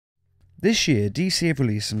This year, DC have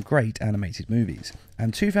released some great animated movies,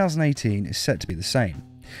 and 2018 is set to be the same.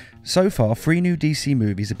 So far, 3 new DC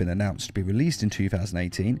movies have been announced to be released in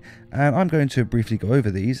 2018, and I'm going to briefly go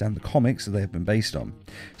over these and the comics that they have been based on.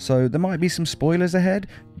 So there might be some spoilers ahead,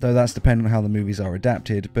 though that's depending on how the movies are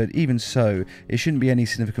adapted, but even so, it shouldn't be any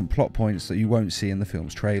significant plot points that you won't see in the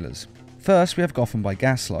film's trailers. First, we have Gotham by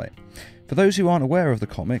Gaslight. For those who aren't aware of the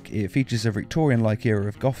comic, it features a Victorian-like era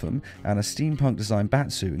of Gotham and a steampunk-designed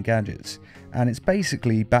batsuit and gadgets, and it's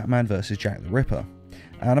basically Batman vs Jack the Ripper.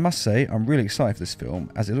 And I must say, I'm really excited for this film,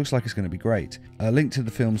 as it looks like it's going to be great. A link to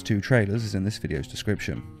the film's 2 trailers is in this video's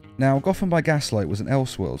description. Now, Gotham by Gaslight was an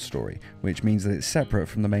Elseworld story, which means that it's separate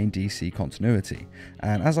from the main DC continuity,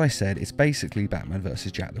 and as I said, it's basically Batman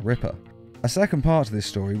vs Jack the Ripper. A second part to this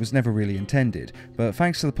story was never really intended, but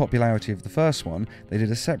thanks to the popularity of the first one, they did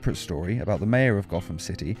a separate story about the mayor of Gotham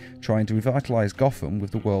City trying to revitalise Gotham with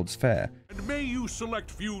the World's Fair. And may you select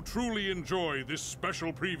few truly enjoy this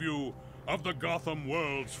special preview of the Gotham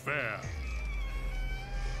World's Fair.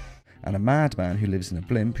 And a madman who lives in a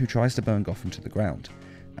blimp who tries to burn Gotham to the ground.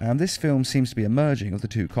 And this film seems to be a merging of the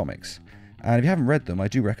 2 comics. And if you haven't read them, I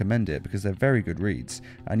do recommend it because they're very good reads,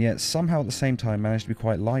 and yet somehow at the same time managed to be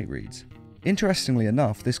quite light reads. Interestingly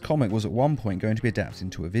enough, this comic was at one point going to be adapted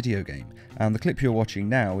into a video game, and the clip you're watching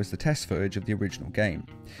now is the test footage of the original game.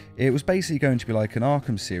 It was basically going to be like an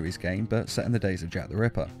Arkham series game, but set in the days of Jack the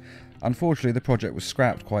Ripper. Unfortunately, the project was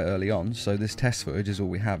scrapped quite early on, so this test footage is all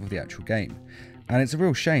we have of the actual game. And it's a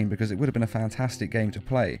real shame because it would have been a fantastic game to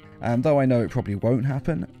play, and though I know it probably won't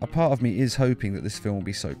happen, a part of me is hoping that this film will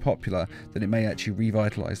be so popular that it may actually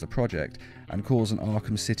revitalise the project and cause an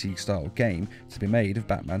Arkham City style game to be made of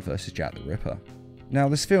Batman vs Jack the Ripper. Now,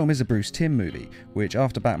 this film is a Bruce Timm movie, which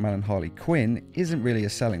after Batman and Harley Quinn isn't really a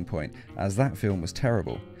selling point, as that film was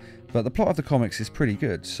terrible. But the plot of the comics is pretty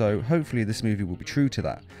good, so hopefully this movie will be true to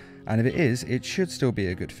that, and if it is, it should still be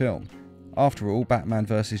a good film. After all, Batman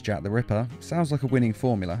vs Jack the Ripper sounds like a winning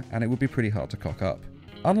formula, and it would be pretty hard to cock up.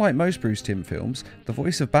 Unlike most Bruce Timm films, the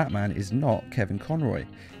voice of Batman is not Kevin Conroy.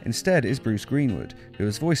 Instead, it is Bruce Greenwood, who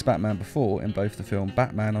has voiced Batman before in both the film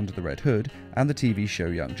Batman Under the Red Hood and the TV show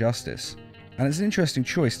Young Justice. And it's an interesting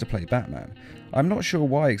choice to play Batman. I'm not sure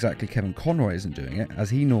why exactly Kevin Conroy isn't doing it, as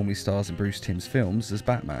he normally stars in Bruce Timm's films as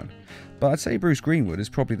Batman. But I'd say Bruce Greenwood is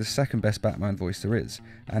probably the second best Batman voice there is,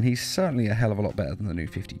 and he's certainly a hell of a lot better than the new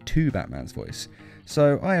 52 Batman's voice,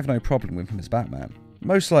 so I have no problem with him as Batman.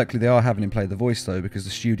 Most likely they are having him play the voice though because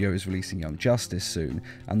the studio is releasing Young Justice soon,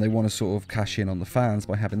 and they want to sort of cash in on the fans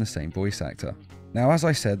by having the same voice actor. Now, as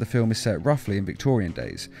I said, the film is set roughly in Victorian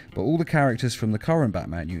days, but all the characters from the current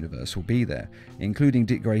Batman universe will be there, including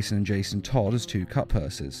Dick Grayson and Jason Todd as 2 cut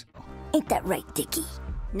pursers. Ain't that right, Dickie?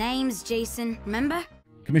 Name's Jason, remember?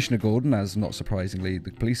 Commissioner Gordon as, not surprisingly,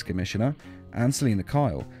 the police commissioner, and Selina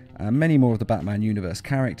Kyle, and many more of the Batman universe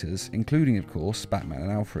characters, including of course Batman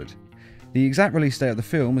and Alfred. The exact release date of the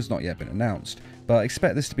film has not yet been announced, but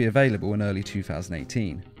expect this to be available in early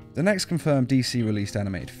 2018. The next confirmed DC released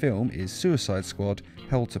animated film is Suicide Squad: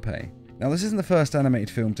 Hell to Pay. Now, this isn't the first animated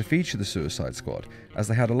film to feature the Suicide Squad, as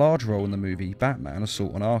they had a large role in the movie Batman: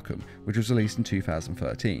 Assault on Arkham, which was released in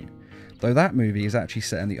 2013. Though that movie is actually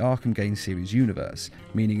set in the Arkham game series universe,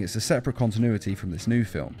 meaning it's a separate continuity from this new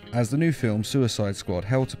film, as the new film Suicide Squad: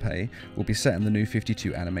 Hell to Pay will be set in the new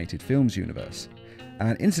 52 animated films universe.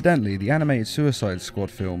 And incidentally, the animated Suicide Squad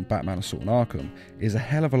film Batman Assault on Arkham is a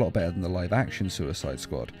hell of a lot better than the live-action Suicide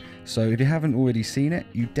Squad, so if you haven't already seen it,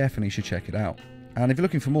 you definitely should check it out. And if you're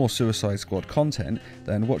looking for more Suicide Squad content,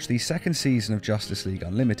 then watch the 2nd season of Justice League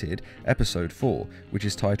Unlimited, Episode 4, which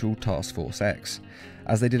is titled Task Force X,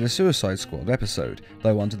 as they did a Suicide Squad episode,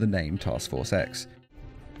 though under the name Task Force X.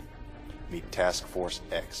 Meet Task Force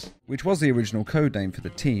X, which was the original codename for the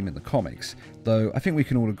team in the comics, though I think we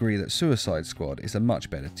can all agree that Suicide Squad is a much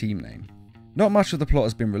better team name. Not much of the plot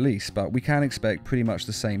has been released, but we can expect pretty much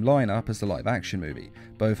the same lineup as the live-action movie.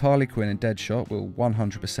 Both Harley Quinn and Deadshot will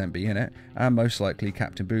 100% be in it, and most likely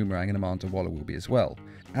Captain Boomerang and Amanda Waller will be as well.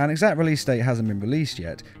 An exact release date hasn't been released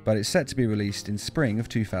yet, but it's set to be released in spring of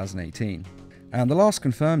 2018. And the last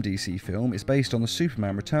confirmed DC film is based on the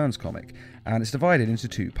Superman Returns comic, and it's divided into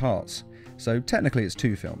 2 parts. So technically it's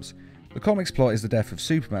 2 films. The comic's plot is the death of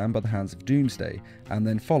Superman by the hands of Doomsday, and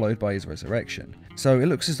then followed by his resurrection. So it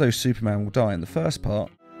looks as though Superman will die in the first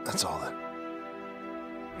part. That's all that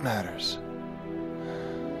matters.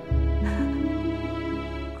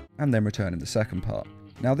 And then return in the second part.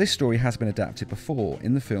 Now, this story has been adapted before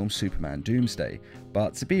in the film Superman Doomsday,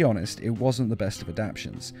 but to be honest, it wasn't the best of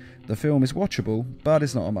adaptations. The film is watchable, but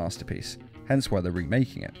it's not a masterpiece. hence why they're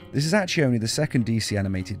remaking it. This is actually only the second DC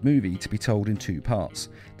animated movie to be told in 2 parts,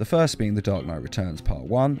 the first being The Dark Knight Returns Part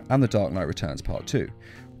 1 and The Dark Knight Returns Part 2,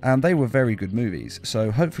 and they were very good movies,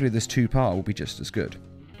 so hopefully this 2-part will be just as good.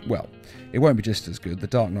 Well, it won't be just as good, The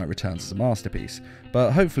Dark Knight Returns is a masterpiece,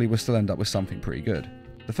 but hopefully we'll still end up with something pretty good.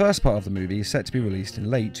 The first part of the movie is set to be released in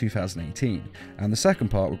late 2018, and the second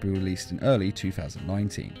part will be released in early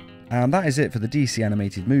 2019. And that is it for the DC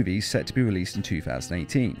animated movies set to be released in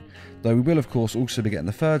 2018, though we will of course also be getting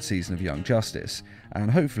the 3rd season of Young Justice, and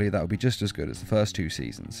hopefully that will be just as good as the first 2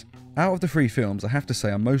 seasons. Out of the 3 films, I have to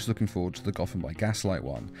say I'm most looking forward to the Gotham by Gaslight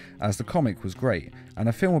one, as the comic was great, and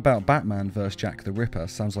a film about Batman vs Jack the Ripper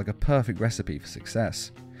sounds like a perfect recipe for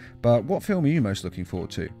success. But what film are you most looking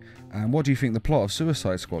forward to, and what do you think the plot of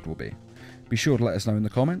Suicide Squad will be? Be sure to let us know in the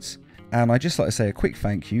comments. And I'd just like to say a quick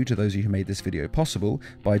thank you to those of you who made this video possible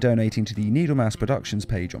by donating to the Needle Mouse Productions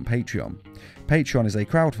page on Patreon. Patreon is a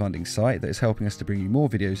crowdfunding site that is helping us to bring you more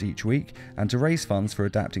videos each week and to raise funds for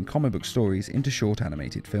adapting comic book stories into short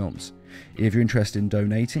animated films. If you're interested in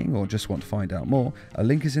donating or just want to find out more, a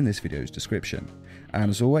link is in this video's description. And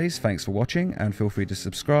as always, thanks for watching and feel free to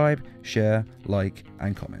subscribe, share, like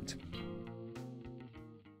and comment.